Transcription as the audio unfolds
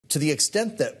to the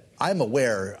extent that I'm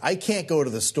aware, I can't go to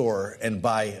the store and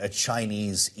buy a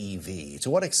Chinese EV. To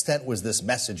what extent was this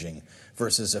messaging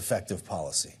versus effective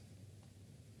policy?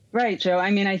 Right, Joe.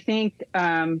 I mean, I think,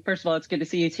 first of all, it's good to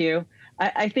see you, too.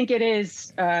 I think it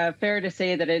is fair to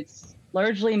say that it's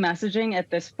largely messaging at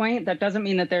this point. That doesn't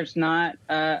mean that there's not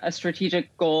a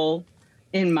strategic goal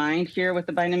in mind here with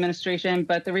the Biden administration.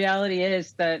 But the reality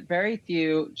is that very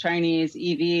few Chinese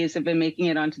EVs have been making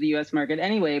it onto the U.S. market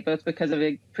anyway, both because of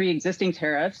pre-existing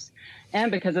tariffs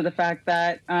and because of the fact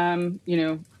that,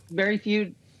 very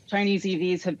few Chinese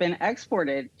EVs have been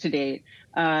exported to date.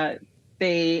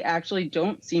 They actually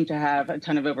don't seem to have a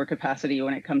ton of overcapacity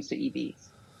when it comes to EVs.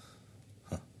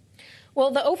 Well,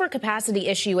 the overcapacity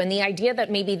issue and the idea that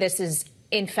maybe this is,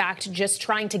 in fact, just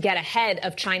trying to get ahead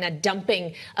of China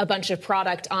dumping a bunch of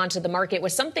product onto the market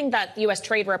was something that U.S.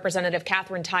 Trade Representative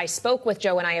Katherine Tai spoke with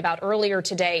Joe and I about earlier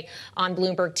today on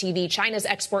Bloomberg TV. China's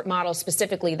export model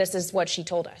specifically, this is what she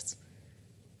told us.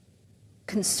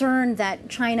 Concern that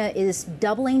China is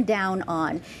doubling down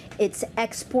on its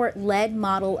export-led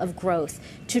model of growth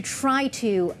to try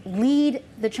to lead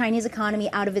the Chinese economy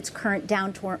out of its current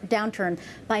downturn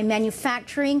by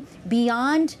manufacturing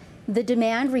beyond the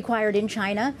demand required in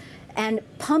China and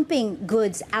pumping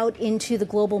goods out into the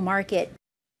global market.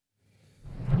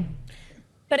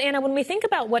 But Anna, when we think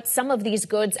about what some of these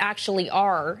goods actually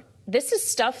are, this is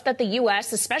stuff that the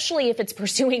U.S., especially if it's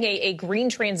pursuing a green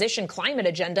transition climate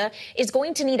agenda, is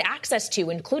going to need access to,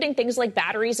 including things like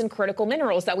batteries and critical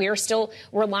minerals that we are still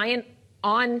reliant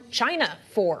on China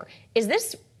for. Is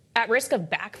this at risk of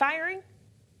backfiring?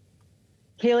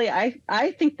 Kailey,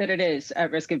 I think that it is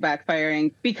at risk of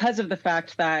backfiring because of the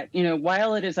fact that,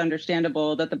 while it is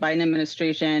understandable that the Biden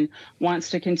administration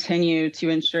wants to continue to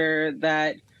ensure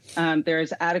that there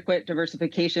is adequate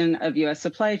diversification of U.S.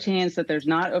 supply chains, that there's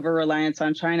not over-reliance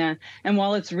on China. And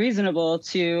while it's reasonable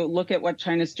to look at what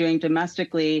China's doing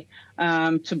domestically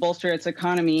to bolster its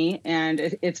economy and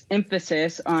its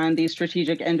emphasis on these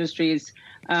strategic industries,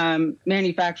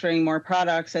 manufacturing more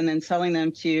products and then selling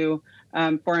them to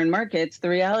foreign markets, the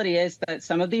reality is that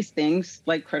some of these things,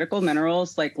 like critical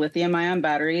minerals, like lithium-ion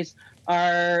batteries,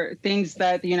 are things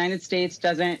that the United States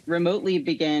doesn't remotely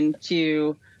begin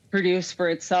to produce for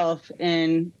itself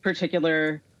in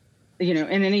particular, in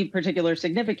any particular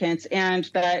significance, and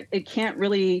that it can't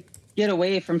really get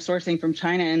away from sourcing from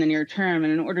China in the near term.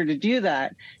 And in order to do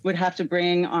that, it would have to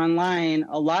bring online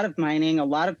a lot of mining, a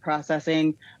lot of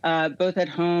processing, both at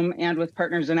home and with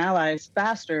partners and allies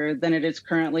faster than it is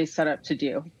currently set up to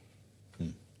do.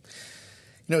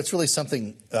 It's really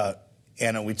something,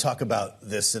 Anna, we talk about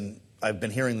this, and I've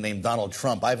been hearing the name Donald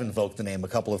Trump. I've invoked the name a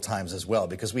couple of times as well,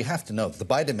 because we have to know that the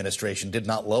Biden administration did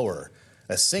not lower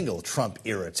a single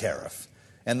Trump-era tariff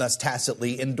and thus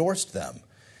tacitly endorsed them.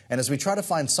 And as we try to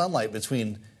find sunlight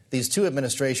between these two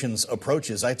administrations'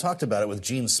 approaches, I talked about it with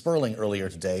Gene Sperling earlier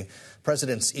today,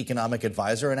 President's economic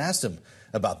advisor, and asked him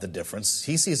about the difference.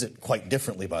 He sees it quite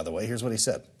differently, by the way. Here's what he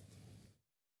said.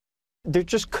 There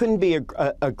just couldn't be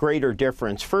a greater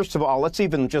difference. First of all, let's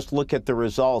even just look at the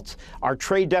results. Our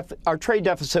trade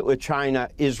deficit with China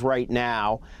is right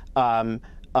now the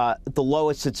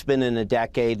lowest it's been in a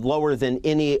decade, lower than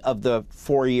any of the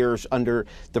 4 years under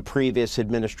the previous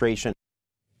administration.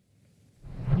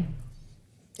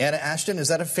 Anna, Ashton, is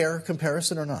that a fair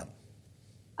comparison or not?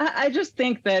 I just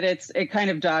think that it kind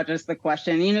of dodges the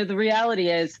question. The reality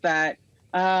is that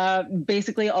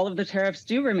basically all of the tariffs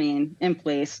do remain in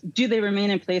place. Do they remain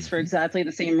in place for exactly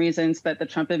the same reasons that the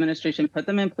Trump administration put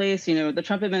them in place? The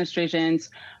Trump administration's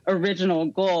original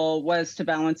goal was to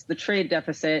balance the trade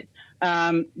deficit.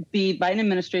 The Biden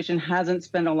administration hasn't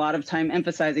spent a lot of time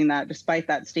emphasizing that, despite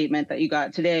that statement that you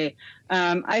got today.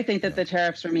 I think that the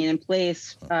tariffs remain in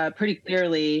place pretty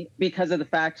clearly because of the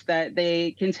fact that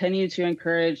they continue to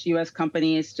encourage U.S.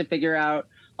 companies to figure out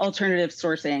alternative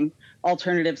sourcing,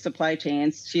 alternative supply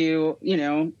chains to,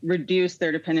 reduce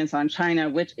their dependence on China,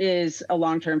 which is a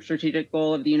long-term strategic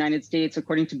goal of the United States,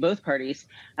 according to both parties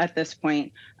at this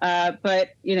point.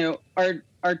 But,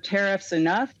 are tariffs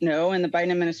enough? No. And the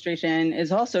Biden administration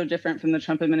is also different from the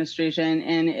Trump administration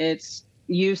in its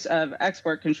use of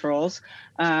export controls,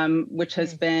 which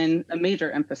has been a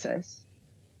major emphasis.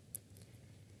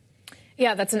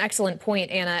 Yeah, that's an excellent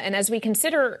point, Anna. And as we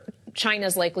consider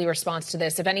China's likely response to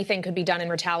this, if anything could be done in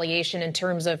retaliation in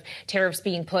terms of tariffs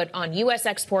being put on U.S.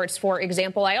 exports, for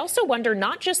example, I also wonder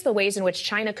not just the ways in which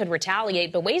China could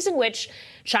retaliate, but ways in which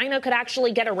China could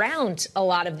actually get around a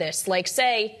lot of this, like,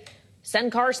 say,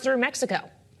 send cars through Mexico.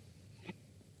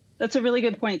 That's a really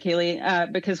good point,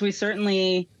 Kailey, because we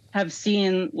certainly have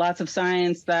seen lots of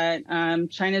signs that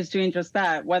China is doing just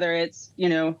that, whether it's,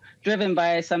 driven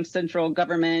by some central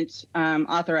government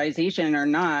authorization or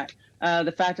not.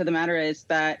 The fact of the matter is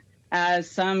that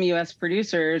as some U.S.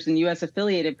 producers and U.S.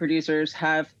 affiliated producers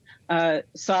have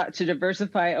sought to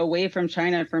diversify away from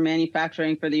China for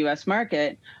manufacturing for the U.S.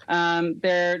 market,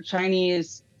 their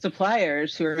Chinese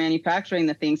suppliers who are manufacturing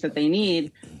the things that they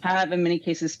need have in many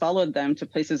cases followed them to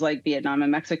places like Vietnam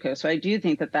and Mexico. So I do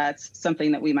think that that's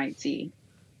something that we might see.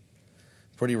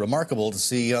 Pretty remarkable to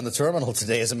see on the terminal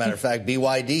today. As a matter of fact,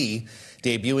 BYD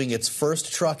debuting its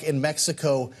first truck in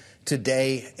Mexico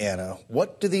today. Anna,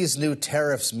 what do these new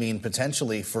tariffs mean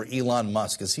potentially for Elon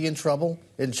Musk? Is he in trouble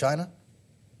in China?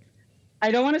 I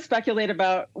don't want to speculate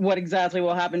about what exactly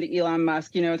will happen to Elon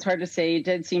Musk. It's hard to say. He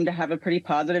did seem to have a pretty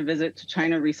positive visit to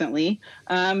China recently.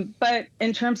 But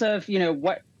in terms of,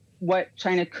 what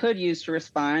China could use to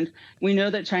respond, we know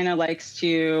that China likes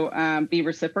to be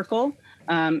reciprocal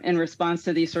in response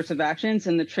to these sorts of actions.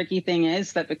 And the tricky thing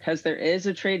is that because there is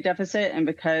a trade deficit and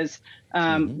because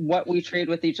what we trade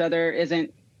with each other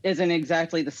isn't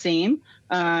exactly the same,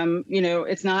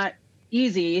 it's not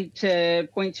easy to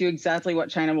point to exactly what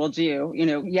China will do.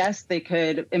 Yes, they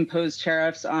could impose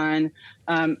tariffs on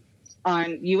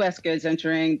U.S. goods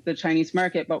entering the Chinese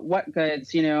market, but what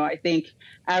goods? I think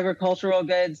agricultural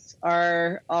goods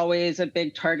are always a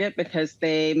big target because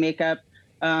they make up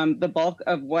the bulk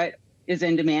of what is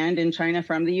in demand in China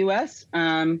from the U.S.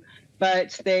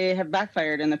 But they have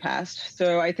backfired in the past.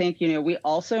 So I think, we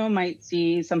also might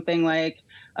see something like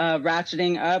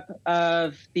ratcheting up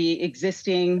of the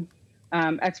existing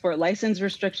export license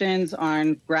restrictions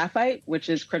on graphite, which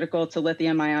is critical to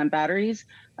lithium-ion batteries,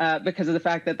 because of the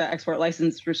fact that the export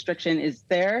license restriction is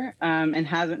there and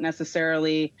hasn't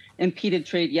necessarily impeded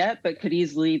trade yet, but could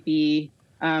easily be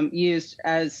used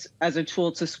as a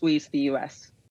tool to squeeze the U.S.